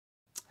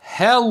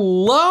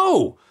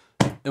Hello,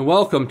 and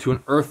welcome to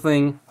an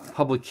Earthling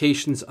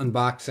Publications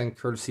unboxing,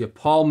 courtesy of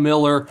Paul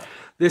Miller.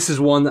 This is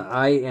one that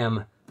I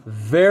am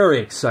very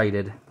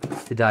excited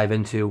to dive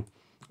into.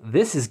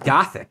 This is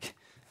Gothic,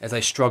 as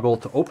I struggle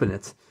to open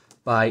it,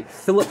 by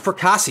Philip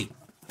Fracassi.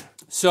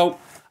 So,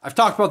 I've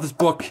talked about this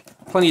book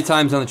plenty of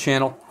times on the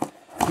channel.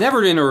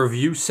 Never in a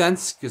review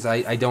sense, because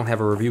I don't have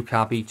a review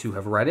copy to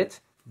have read it.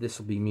 This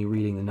will be me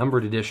reading the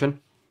numbered edition.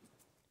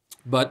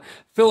 But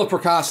Philip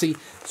Fracassi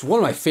is one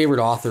of my favorite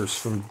authors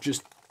from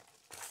just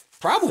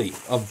probably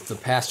of the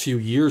past few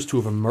years to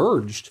have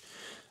emerged,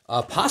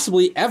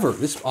 possibly ever.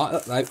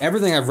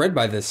 Everything I've read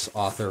by this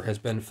author has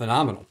been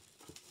phenomenal.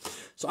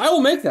 So I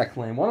will make that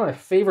claim. One of my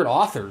favorite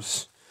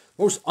authors,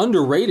 most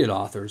underrated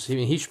authors. I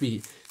mean,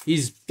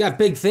 he's got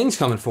big things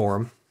coming for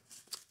him,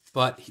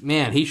 but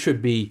man, he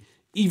should be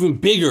even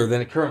bigger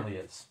than it currently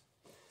is.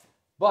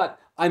 But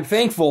I'm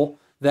thankful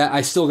that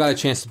I still got a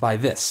chance to buy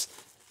this.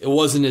 It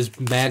wasn't as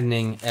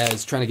maddening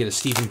as trying to get a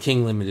Stephen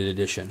King limited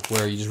edition,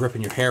 where you're just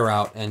ripping your hair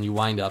out and you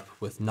wind up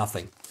with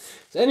nothing.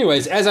 So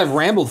anyways, as I've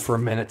rambled for a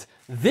minute,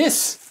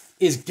 this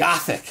is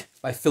Gothic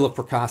by Philip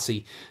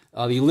Fracassi,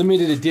 the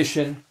limited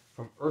edition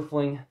from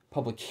Earthling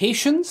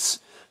Publications.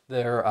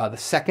 They're the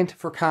second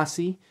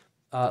Fracassi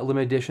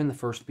limited edition, the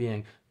first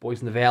being Boys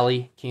in the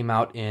Valley, came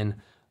out in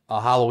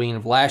Halloween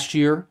of last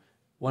year.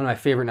 One of my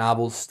favorite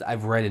novels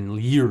I've read in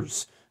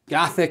years.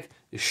 Gothic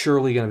is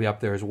surely going to be up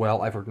there as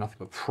well. I've heard nothing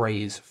but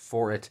praise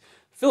for it.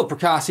 Philip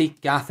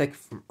Fracassi, Gothic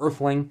from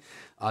Earthling.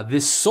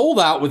 This sold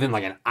out within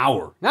like an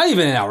hour. Not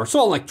even an hour.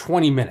 Sold in like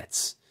 20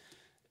 minutes.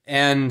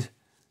 And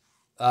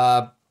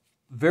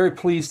very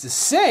pleased to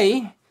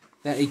say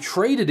that a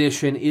trade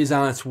edition is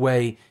on its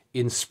way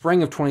in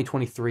spring of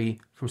 2023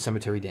 from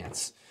Cemetery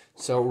Dance.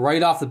 So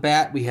right off the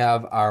bat, we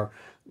have our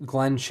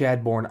Glenn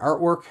Chadbourne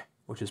artwork,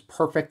 which is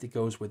perfect. It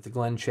goes with the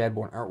Glenn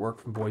Chadbourne artwork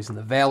from Boys in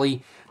the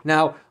Valley.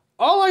 Now,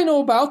 all I know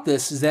about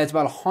this is that it's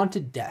about a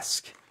haunted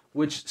desk,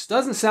 which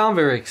doesn't sound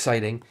very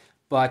exciting,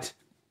 but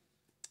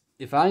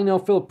if I know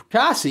Philip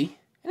Fracassi,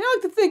 and I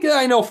like to think that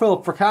I know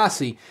Philip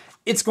Fracassi,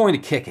 it's going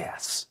to kick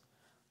ass.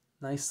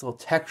 Nice little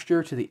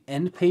texture to the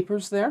end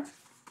papers there.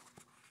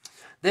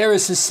 There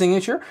is his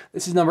signature.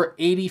 This is number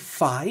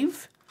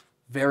 85.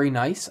 Very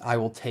nice. I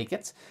will take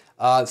it.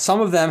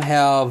 Some of them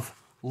have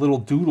little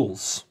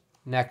doodles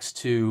next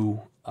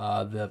to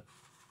the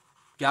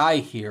guy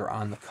here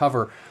on the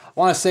cover. I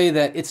want to say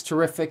that It's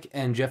Terrific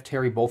and Jeff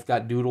Terry both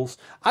got doodles.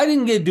 I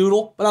didn't get a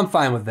doodle, but I'm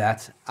fine with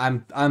that.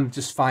 I'm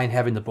just fine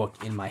having the book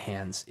in my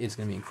hands. It's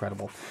going to be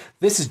incredible.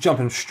 This is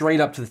jumping straight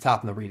up to the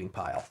top of the reading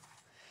pile.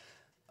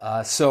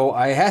 So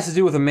it has to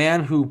do with a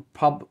man who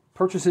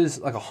purchases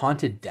like a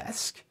haunted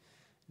desk.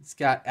 It's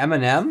got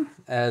Eminem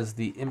as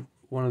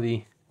one of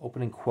the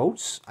opening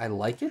quotes. I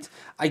like it.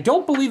 I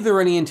don't believe there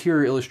are any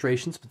interior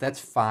illustrations, but that's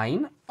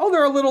fine. Oh,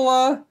 there are little,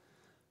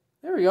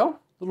 there we go,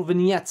 little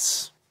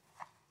vignettes.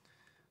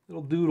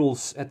 Little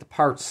doodles at the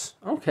parts.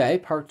 Okay,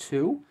 part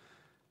 2.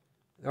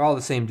 They're all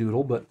the same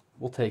doodle, but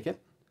we'll take it.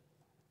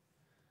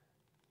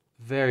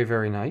 Very,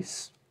 very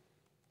nice.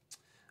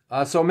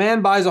 So a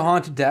man buys a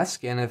haunted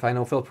desk, and if I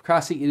know Philip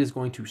Fracassi, it is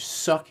going to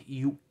suck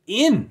you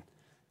in.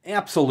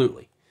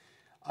 Absolutely.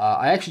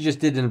 I actually just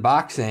did an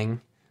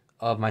unboxing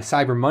of my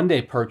Cyber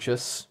Monday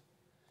purchase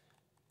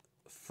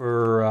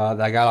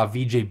that I got off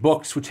VJ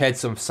Books, which had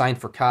some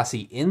signed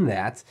Fracassi in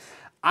that.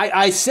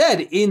 I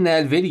said in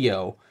that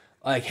video,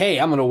 like, hey,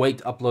 I'm going to wait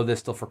to upload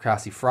this till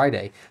Fracassi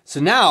Friday. So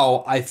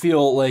now I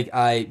feel like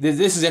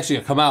this is actually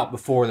going to come out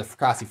before the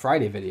Fracassi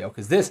Friday video,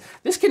 because this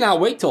cannot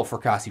wait till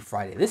Fracassi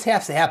Friday. This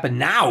has to happen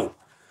now.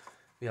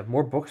 We have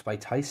more books by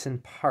Tyson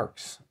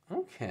Parks.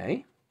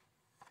 Okay.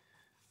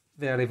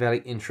 Very, very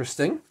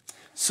interesting.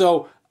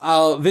 So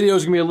video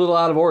is going to be a little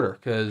out of order,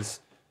 because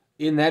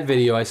in that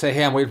video I say,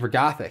 hey, I'm waiting for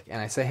Gothic. And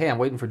I say, hey, I'm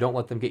waiting for Don't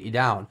Let Them Get You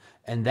Down.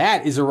 And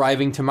that is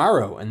arriving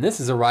tomorrow. And this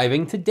is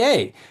arriving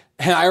today.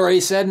 And I already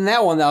said in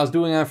that one that I was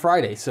doing on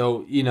Friday.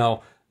 So, you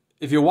know,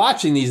 if you're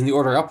watching these in the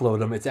order I upload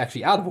them, it's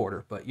actually out of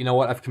order. But you know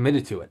what? I've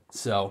committed to it.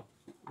 So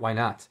why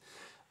not?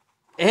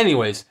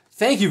 Anyways,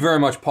 thank you very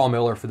much, Paul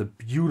Miller, for the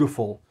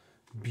beautiful,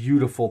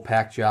 beautiful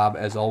pack job,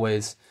 as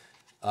always.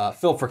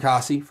 Phil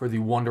Fracassi for the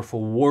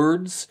wonderful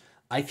words.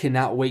 I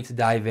cannot wait to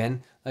dive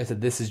in. Like I said,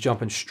 this is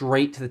jumping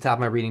straight to the top of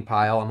my reading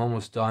pile. I'm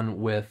almost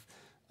done with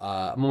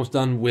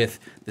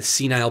the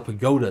Senile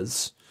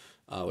Pagodas,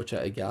 which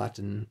I got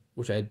and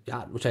which I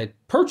had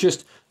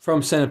purchased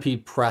from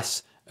Centipede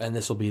Press, and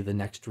this will be the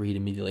next read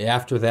immediately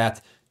after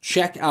that.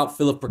 Check out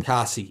Philip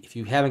Fracassi. If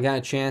you haven't gotten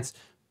a chance,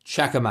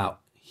 check him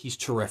out. He's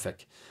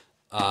terrific.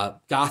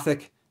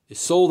 Gothic is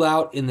sold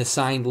out in the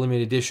signed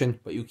limited edition,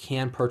 but you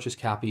can purchase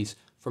copies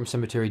from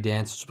Cemetery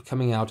Dance, which will be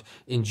coming out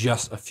in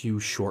just a few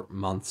short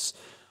months.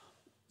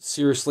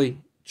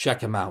 Seriously,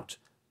 check him out.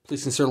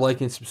 Please consider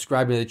liking and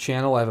subscribing to the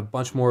channel. I have a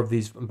bunch more of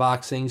these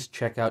unboxings.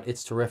 Check out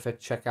It's Terrific.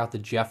 Check out the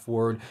Jeff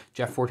Ward.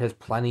 Jeff Ward has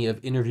plenty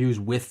of interviews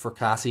with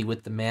Fracassi,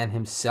 with the man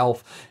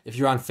himself. If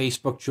you're on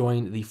Facebook,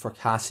 join the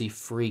Fracassi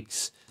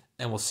Freaks,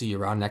 and we'll see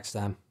you around next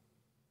time.